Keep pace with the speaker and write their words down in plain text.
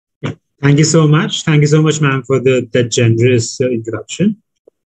Thank you so much. Thank you so much, ma'am, for that generous introduction.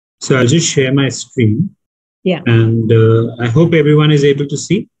 So I'll just share my screen, Yeah. and I hope everyone is able to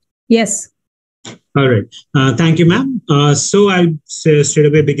see. Yes. All right. Thank you, ma'am. So I'll straight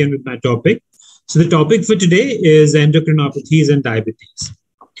away begin with my topic. So the topic for today is endocrinopathies and diabetes.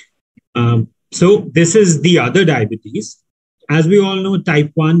 So this is the other diabetes. As we all know,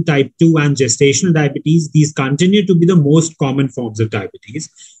 type 1, type 2, and gestational diabetes, these continue to be the most common forms of diabetes.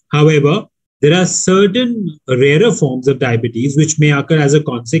 However, there are certain rarer forms of diabetes which may occur as a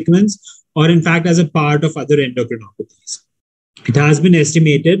consequence or, in fact, as a part of other endocrinopathies. It has been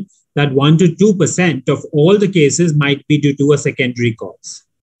estimated that 1 to 2% of all the cases might be due to a secondary cause.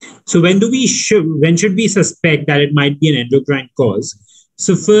 So when should we suspect that it might be an endocrine cause?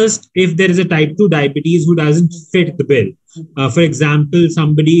 So first, if there is a type 2 diabetes who doesn't fit the bill, for example,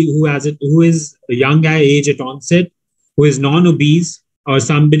 somebody who is a young age at onset, who is non-obese, or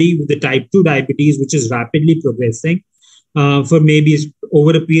somebody with the type 2 diabetes which is rapidly progressing, for maybe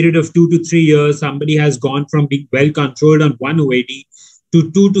over a period of 2 to 3 years, somebody has gone from being well controlled on one OAD to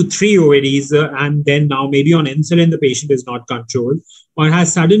 2 to 3 OADs, and then now maybe on insulin, the patient is not controlled or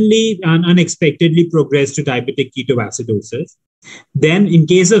has suddenly and unexpectedly progressed to diabetic ketoacidosis. Then, in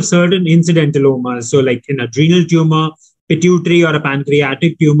case of certain incidentalomas, so like an adrenal tumor, pituitary, or a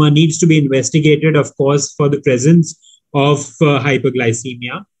pancreatic tumor, needs to be investigated, of course, for the presence of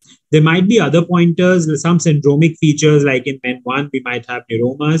hyperglycemia. There might be other pointers, some syndromic features, like in MEN1, we might have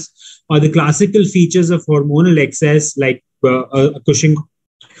neuromas, or the classical features of hormonal excess, like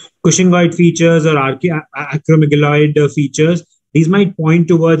Cushingoid features or acromegaloid features. These might point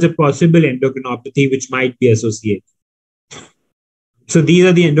towards a possible endocrinopathy which might be associated. So these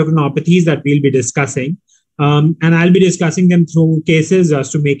are the endocrinopathies that we'll be discussing. And I'll be discussing them through cases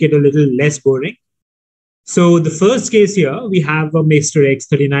just to make it a little less boring. So the first case here, we have a Mr. X,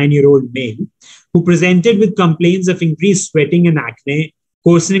 39-year-old male, who presented with complaints of increased sweating and acne,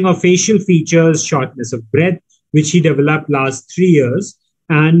 coarsening of facial features, shortness of breath, which he developed last 3 years,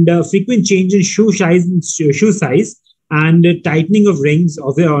 and frequent change in shoe size and tightening of rings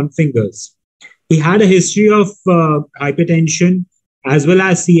on fingers. He had a history of hypertension as well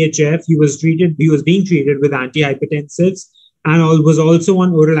as CHF. He was being treated with antihypertensives and was also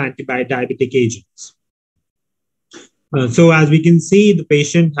on oral anti-diabetic agents. So as we can see, the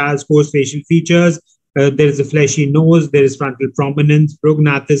patient has coarse facial features. There is a fleshy nose. There is frontal prominence,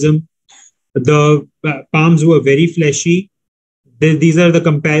 prognathism. The palms were very fleshy. These are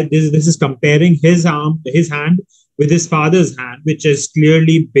this is comparing his hand with his father's hand, which is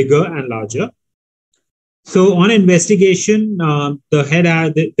clearly bigger and larger. So on investigation, the head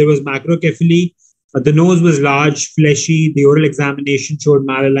there was macrocephaly. The nose was large, fleshy. The oral examination showed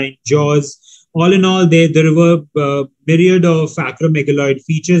malaligned jaws. All in all, there were a myriad of acromegaloid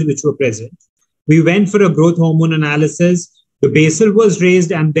features which were present. We went for a growth hormone analysis. The basal was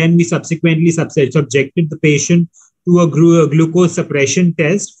raised, and then we subsequently subjected the patient to a glucose suppression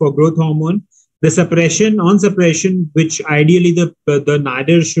test for growth hormone. The suppression, which ideally the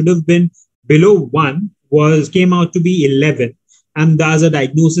nadir should have been below 1, came out to be 11, and thus a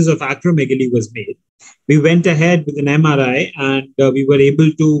diagnosis of acromegaly was made. We went ahead with an MRI, and we were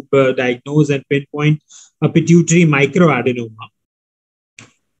able to diagnose and pinpoint a pituitary microadenoma.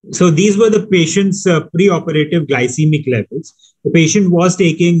 So these were the patient's preoperative glycemic levels. The patient was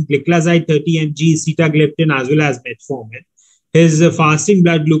taking gliclazide 30 mg, sitagliptin, as well as metformin. His fasting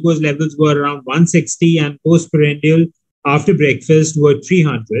blood glucose levels were around 160, and postprandial after breakfast were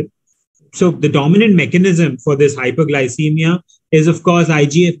 300. So the dominant mechanism for this hyperglycemia is, of course,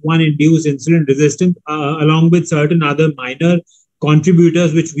 IGF-1 induced insulin resistance, along with certain other minor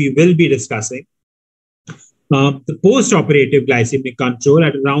contributors, which we will be discussing. The post-operative glycemic control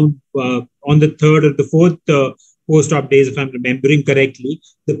at around on the third or the fourth post-op days, if I'm remembering correctly,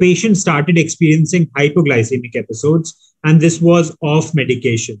 the patient started experiencing hypoglycemic episodes, and this was off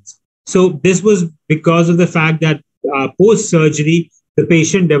medications. So this was because of the fact that post-surgery, the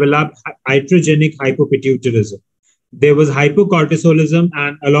patient developed iatrogenic hypopituitarism. There was hypocortisolism,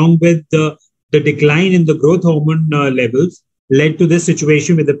 and along with the decline in the growth hormone levels led to this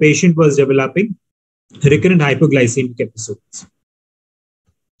situation where the patient was developing recurrent hypoglycemic episodes.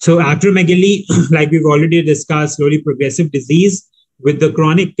 So acromegaly, like we've already discussed, slowly progressive disease with the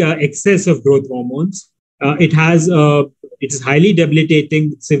chronic excess of growth hormones. It is highly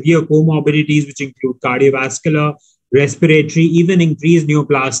debilitating, with severe comorbidities, which include cardiovascular, respiratory, even increased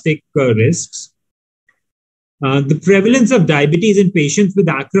neoplastic risks. The prevalence of diabetes in patients with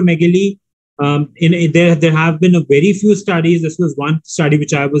acromegaly, there have been a very few studies. This was one study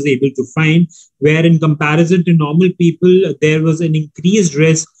which I was able to find, where in comparison to normal people, there was an increased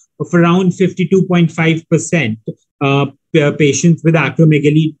risk of around 52.5% patients with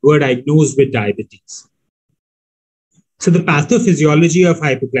acromegaly were diagnosed with diabetes. So the pathophysiology of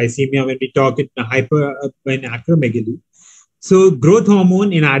hyperglycemia, when we talk in acromegaly, so growth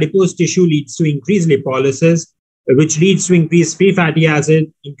hormone in adipose tissue leads to increased lipolysis, which leads to increased free fatty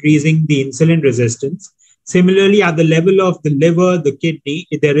acid, increasing the insulin resistance. Similarly, at the level of the liver, the kidney,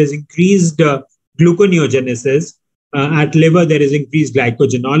 there is increased gluconeogenesis. At liver, there is increased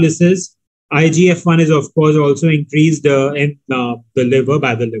glycogenolysis. IGF-1 is, of course, also increased in the liver,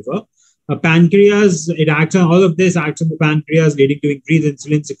 by the liver. Pancreas, it acts on all of this, acts on the pancreas, leading to increased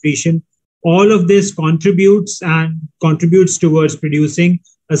insulin secretion. All of this contributes towards producing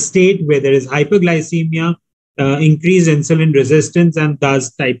a state where there is hyperglycemia, increased insulin resistance, and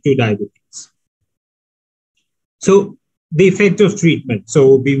thus type 2 diabetes. So the effect of treatment.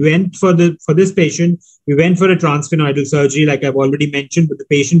 So we went for this patient, we went for a transsphenoidal surgery, like I've already mentioned, but the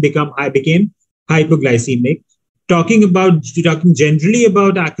patient became hypoglycemic. Talking generally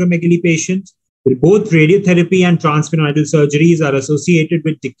about acromegaly patients, both radiotherapy and transsphenoidal surgeries are associated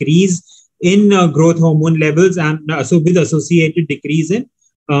with decrease in growth hormone levels and with associated decrease in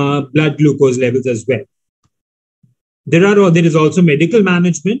blood glucose levels as well. There is also medical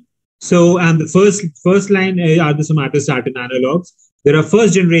management. So, and the first line are the somatostatin analogs. There are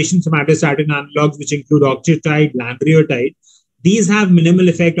first generation somatostatin analogs, which include octreotide, lanreotide. These have minimal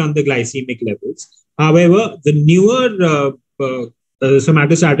effect on the glycemic levels. However, the newer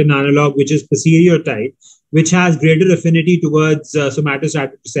somatostatin analog, which is pasireotide, which has greater affinity towards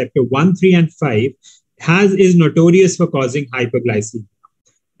somatostatin receptor 1, 3, and 5, is notorious for causing hyperglycemia.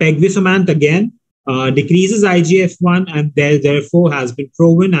 Pegvisomant, again, decreases IGF-1 and therefore has been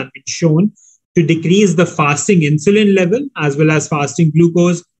proven and been shown to decrease the fasting insulin level as well as fasting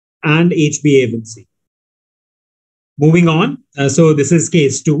glucose and HbA1c. Moving on, so this is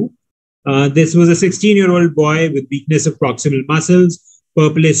case 2. This was a 16-year-old boy with weakness of proximal muscles,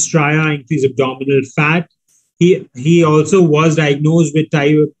 purplish stria, increased abdominal fat. He also was diagnosed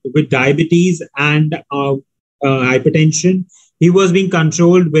with diabetes and hypertension. He was being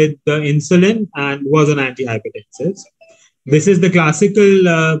controlled with insulin and was on antihypertensives. This is the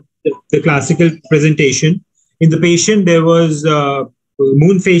classical presentation. In the patient, there was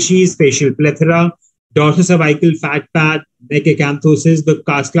moon facies, facial plethora, dorsocervical fat pad, neck acanthosis. The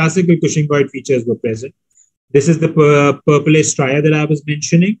classical Cushingoid features were present. This is the purplish stria that I was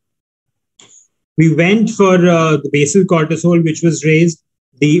mentioning. We went for the basal cortisol, which was raised.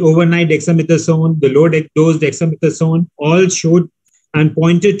 The overnight dexamethasone, the low dose dexamethasone, all showed and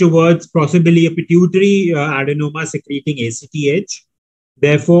pointed towards possibly a pituitary adenoma secreting ACTH.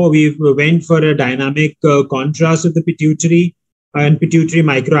 Therefore, we went for a dynamic contrast of the pituitary, and pituitary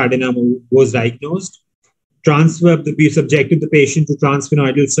microadenoma was diagnosed. We subjected the patient to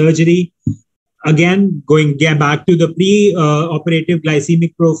transsphenoidal surgery. Again, going back to the pre-operative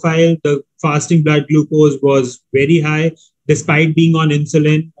glycemic profile, the fasting blood glucose was very high. Despite being on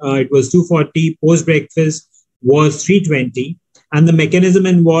insulin, it was 240. Post-breakfast was 320. And the mechanism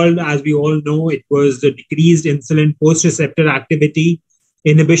involved, as we all know, it was the decreased insulin post-receptor activity,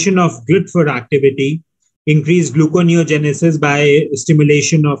 inhibition of GLUT4 activity, increased gluconeogenesis by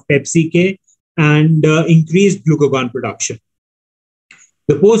stimulation of PepCK, and increased glucagon production.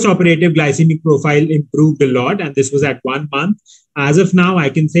 The post-operative glycemic profile improved a lot, and this was at 1 month. As of now, I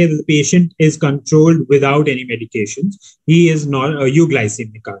can say that the patient is controlled without any medications. He is not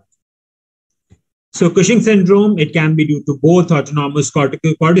euglycemic. So Cushing syndrome, it can be due to both autonomous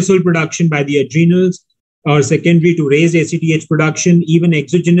cortisol production by the adrenals or secondary to raised ACTH production. Even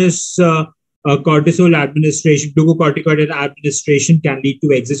exogenous cortisol administration, glucocorticoid administration can lead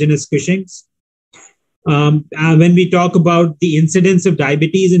to exogenous Cushing's. When we talk about the incidence of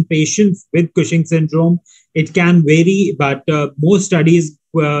diabetes in patients with Cushing syndrome, it can vary, but most studies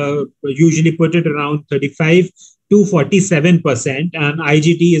usually put it around 35 to 47%, and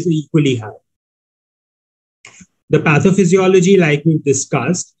IGT is equally high. The pathophysiology, like we've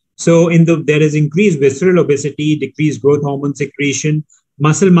discussed, so there is increased visceral obesity, decreased growth hormone secretion,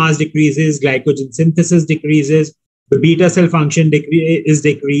 muscle mass decreases, glycogen synthesis decreases, the beta cell function is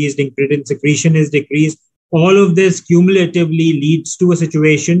decreased, incretin secretion is decreased. All of this cumulatively leads to a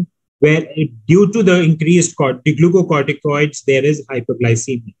situation where, due to the increased glucocorticoids, there is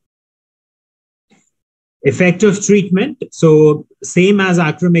hyperglycemia. Effect of treatment. So same as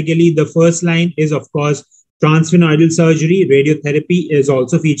acromegaly, the first line is, of course, transsphenoidal surgery. Radiotherapy is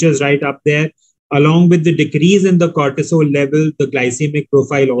also features right up there. Along with the decrease in the cortisol level, the glycemic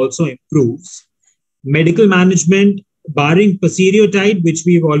profile also improves. Medical management, barring pasireotide, which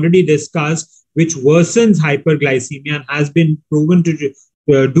we've already discussed, which worsens hyperglycemia and has been proven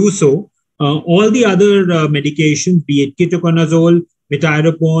do so. All the other medications, be it ketoconazole,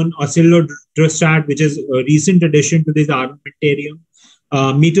 metiropone, oscillodrostat, which is a recent addition to this armamentarium,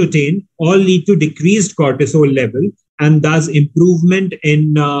 metotane, all lead to decreased cortisol level and thus improvement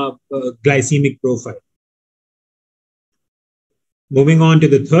in glycemic profile. Moving on to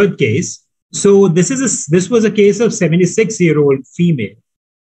the third case. So this was a case of 76-year-old female,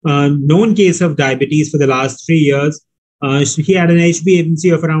 known case of diabetes for the last 3 years. She had an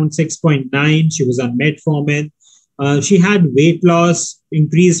HbA1c of around 6.9. She was on metformin. She had weight loss,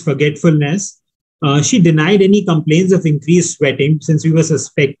 increased forgetfulness. She denied any complaints of increased sweating since we were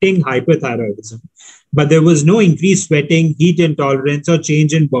suspecting hyperthyroidism, but there was no increased sweating, heat intolerance, or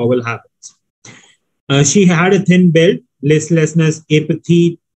change in bowel habits. She had a thin belt, listlessness,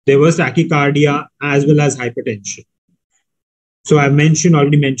 apathy. There was tachycardia as well as hypertension. So I've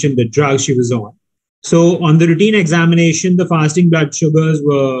already mentioned the drug she was on. So on the routine examination, the fasting blood sugars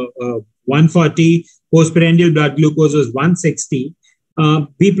were 140, postprandial blood glucose was 160.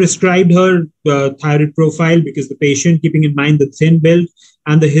 We prescribed her thyroid profile because the patient, keeping in mind the thin build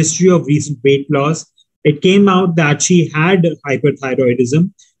and the history of recent weight loss, it came out that she had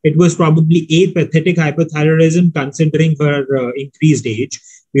hyperthyroidism. It was probably apathetic hyperthyroidism considering her increased age.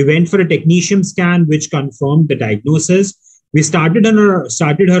 We went for a technetium scan, which confirmed the diagnosis. We started her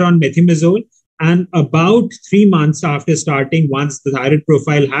on methimazole, and about 3 months after starting, once the thyroid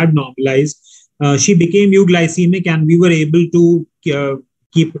profile had normalized, she became euglycemic, and we were able to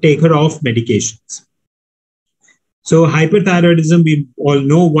take her off medications. So hyperthyroidism, we all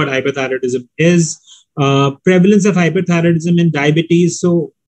know what hyperthyroidism is. Prevalence of hyperthyroidism in diabetes.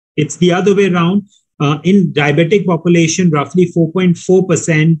 So it's the other way around. In diabetic population, roughly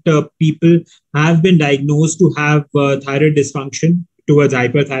 4.4% people have been diagnosed to have thyroid dysfunction towards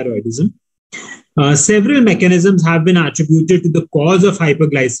hyperthyroidism. Several mechanisms have been attributed to the cause of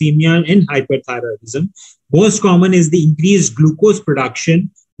hyperglycemia in hyperthyroidism. Most common is the increased glucose production,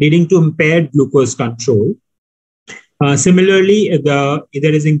 leading to impaired glucose control. Similarly,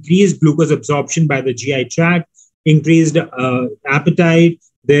 there is increased glucose absorption by the GI tract, increased appetite.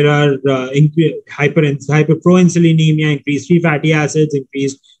 There are hyperproinsulinemia, increased free fatty acids,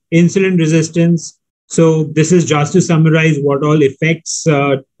 increased insulin resistance. So this is just to summarize what all effects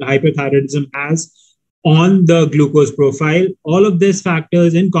hyperthyroidism has on the glucose profile. All of these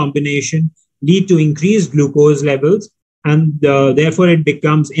factors in combination lead to increased glucose levels, and therefore it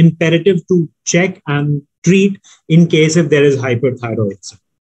becomes imperative to check and treat in case if there is hyperthyroidism.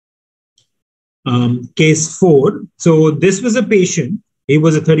 Case 4. So this was a patient. He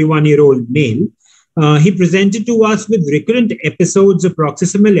was a 31-year-old male. He presented to us with recurrent episodes of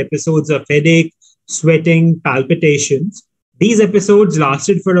paroxysmal episodes of headache, sweating, palpitations. These episodes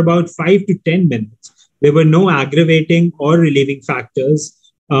lasted for about 5 to 10 minutes. There were no aggravating or relieving factors.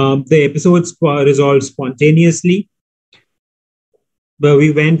 The episodes resolved spontaneously. But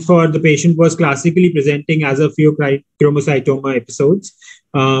we went for, the patient was classically presenting as a pheochromocytoma episodes.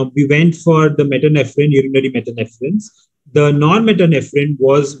 We went for the metanephrine, urinary metanephrines. The non-metanephrine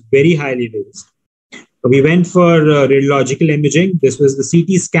was very highly raised. We went for radiological imaging. This was the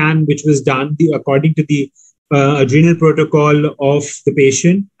CT scan, which was done according to the adrenal protocol of the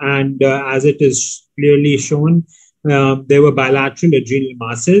patient. And as it is clearly shown, there were bilateral adrenal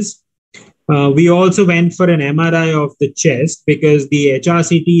masses. We also went for an MRI of the chest because the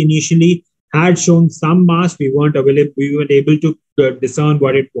HRCT initially had shown some mass. We weren't able to discern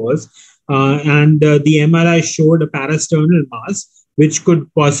what it was. And the MRI showed a parasternal mass, which could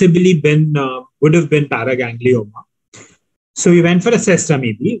possibly would have been paraganglioma. So we went for a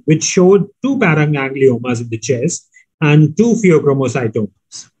cestamibi, which showed 2 paragangliomas in the chest and 2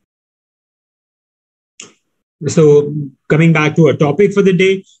 pheochromocytomas. So coming back to our topic for the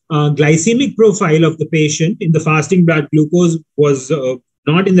day, glycemic profile of the patient in the fasting blood glucose was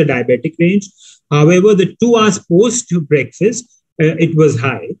not in the diabetic range. However, the 2 hours post-breakfast, it was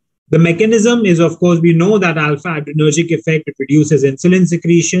high. The mechanism is, of course, we know that alpha adrenergic effect, it reduces insulin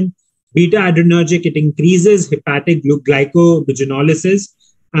secretion. Beta adrenergic, it increases hepatic glycogenolysis.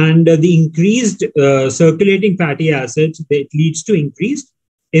 And the increased circulating fatty acids, it leads to increased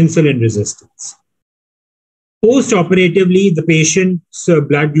insulin resistance. Post-operatively, the patient's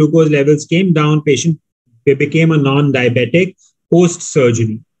blood glucose levels came down. Patient became a non-diabetic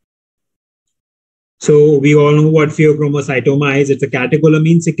post-surgery. So we all know what pheochromocytoma is. It's a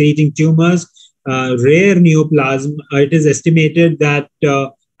catecholamine secreting tumors, rare neoplasm. It is estimated that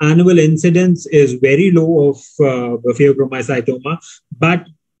annual incidence is very low of pheochromocytoma, but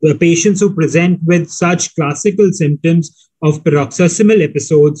the patients who present with such classical symptoms of paroxysmal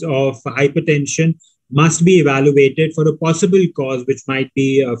episodes of hypertension, must be evaluated for a possible cause, which might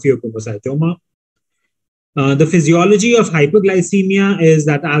be pheochromocytoma. The physiology of hyperglycemia is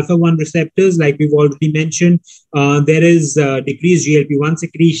that alpha-1 receptors, like we've already mentioned, there is decreased GLP-1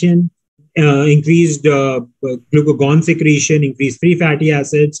 secretion, increased glucagon secretion, increased free fatty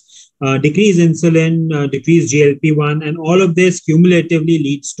acids, decreased insulin, decreased GLP-1, and all of this cumulatively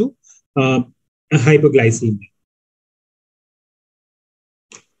leads to hyperglycemia.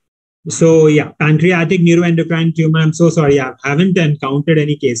 So yeah, pancreatic neuroendocrine tumor. I'm so sorry, I haven't encountered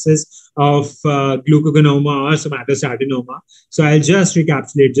any cases of glucagonoma or somatostatinoma. So I'll just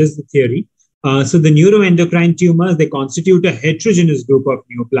recapitulate just the theory. So the neuroendocrine tumors, they constitute a heterogeneous group of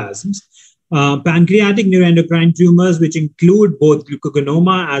neoplasms. Pancreatic neuroendocrine tumors, which include both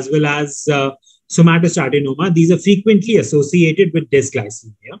glucagonoma as well as somatostatinoma, these are frequently associated with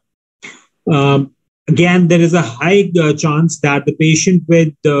dysglycemia. Again, there is a high chance that the patient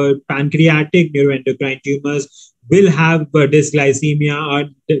with pancreatic neuroendocrine tumors will have dysglycemia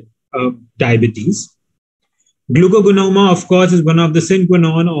or diabetes. Glucagonoma, of course, is one of the sine qua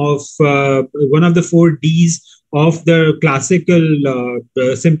non of one of the 4 Ds of the classical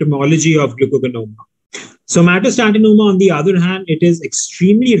symptomology of glucagonoma. Somatostatinoma, on the other hand, it is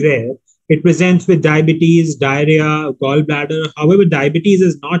extremely rare. It presents with diabetes, diarrhea, gallbladder. However, diabetes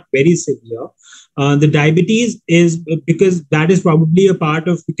is not very severe. The diabetes is because that is probably a part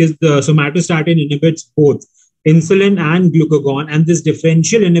of because the somatostatin inhibits both insulin and glucagon, and this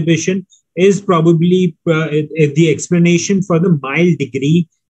differential inhibition is probably the explanation for the mild degree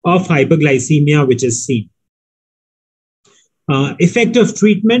of hyperglycemia which is seen. Effect of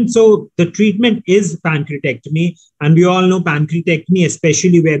treatment. So the treatment is pancreatectomy, and we all know pancreatectomy,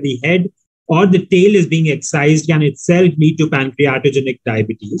 especially where the head or the tail is being excised, can itself lead to pancreatogenic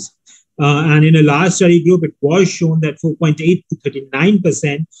diabetes. And in a large study group, it was shown that 4.8 to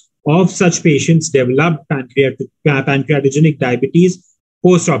 39% of such patients developed pancreatogenic diabetes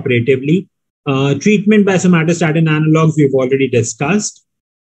post-operatively. Treatment by somatostatin analogs, we've already discussed.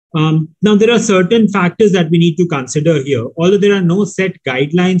 Now, there are certain factors that we need to consider here. Although there are no set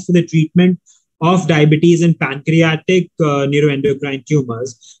guidelines for the treatment of diabetes and pancreatic neuroendocrine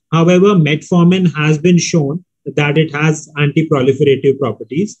tumors, however, metformin has been shown that it has anti-proliferative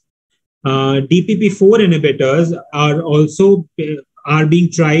properties. DPP-4 inhibitors are also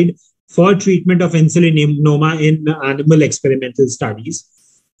being tried for treatment of insulinoma in animal experimental studies.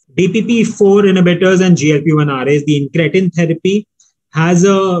 DPP-4 inhibitors and GLP-1 RAs, the incretin therapy, has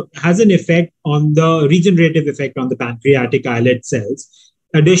an effect on the regenerative effect on the pancreatic islet cells.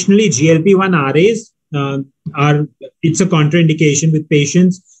 Additionally, GLP-1 RAs it's a contraindication with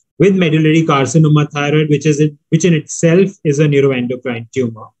patients with medullary carcinoma thyroid, which in itself is a neuroendocrine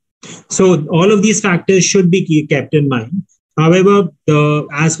tumor. So all of these factors should be kept in mind. However,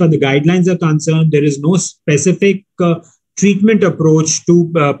 as far the guidelines are concerned, there is no specific treatment approach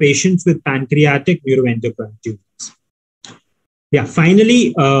to patients with pancreatic neuroendocrine tumors. Yeah,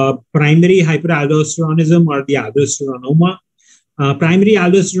 finally, primary hyperaldosteronism or the aldosteronoma. Primary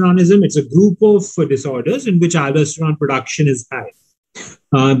aldosteronism, it's a group of disorders in which aldosterone production is high.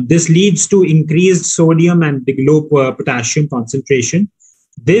 This leads to increased sodium and low potassium concentration.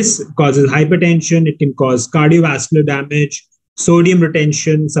 This causes hypertension. It can cause cardiovascular damage, sodium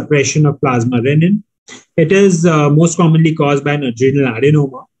retention, suppression of plasma renin. It is most commonly caused by an adrenal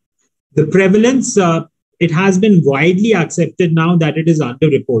adenoma. The prevalence, it has been widely accepted now that it is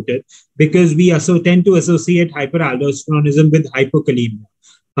underreported because we also tend to associate hyperaldosteronism with hypokalemia.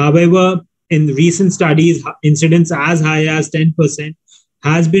 However, in recent studies, incidence as high as 10%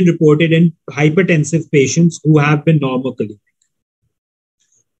 has been reported in hypertensive patients who have been normokalemic.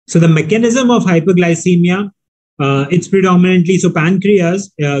 So the mechanism of hyperglycemia, it's predominantly, so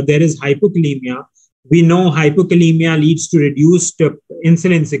pancreas, there is hypokalemia. We know hypokalemia leads to reduced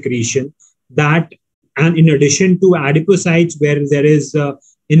insulin secretion. That, and in addition to adipocytes, where there is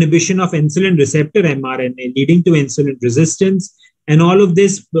inhibition of insulin receptor mRNA, leading to insulin resistance. And all of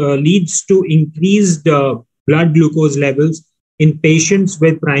this leads to increased blood glucose levels in patients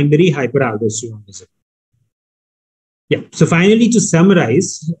with primary hyperaldosteronism. Yeah. So finally, to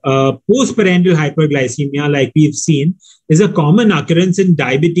summarize, postparental hyperglycemia, like we've seen, is a common occurrence in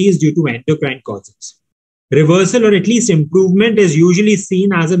diabetes due to endocrine causes. Reversal or at least improvement is usually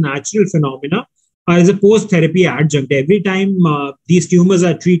seen as a natural phenomena or as a post-therapy adjunct. Every time these tumors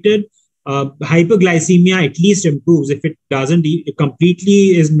are treated, hyperglycemia at least improves. If it doesn't, it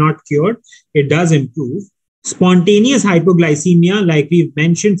completely is not cured, it does improve. Spontaneous hypoglycemia, like we've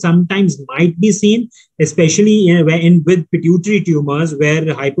mentioned, sometimes might be seen, especially with pituitary tumors where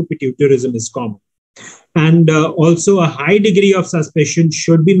hypopituitarism is common. And also a high degree of suspicion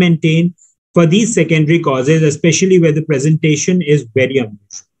should be maintained for these secondary causes, especially where the presentation is very unusual.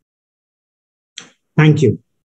 Thank you.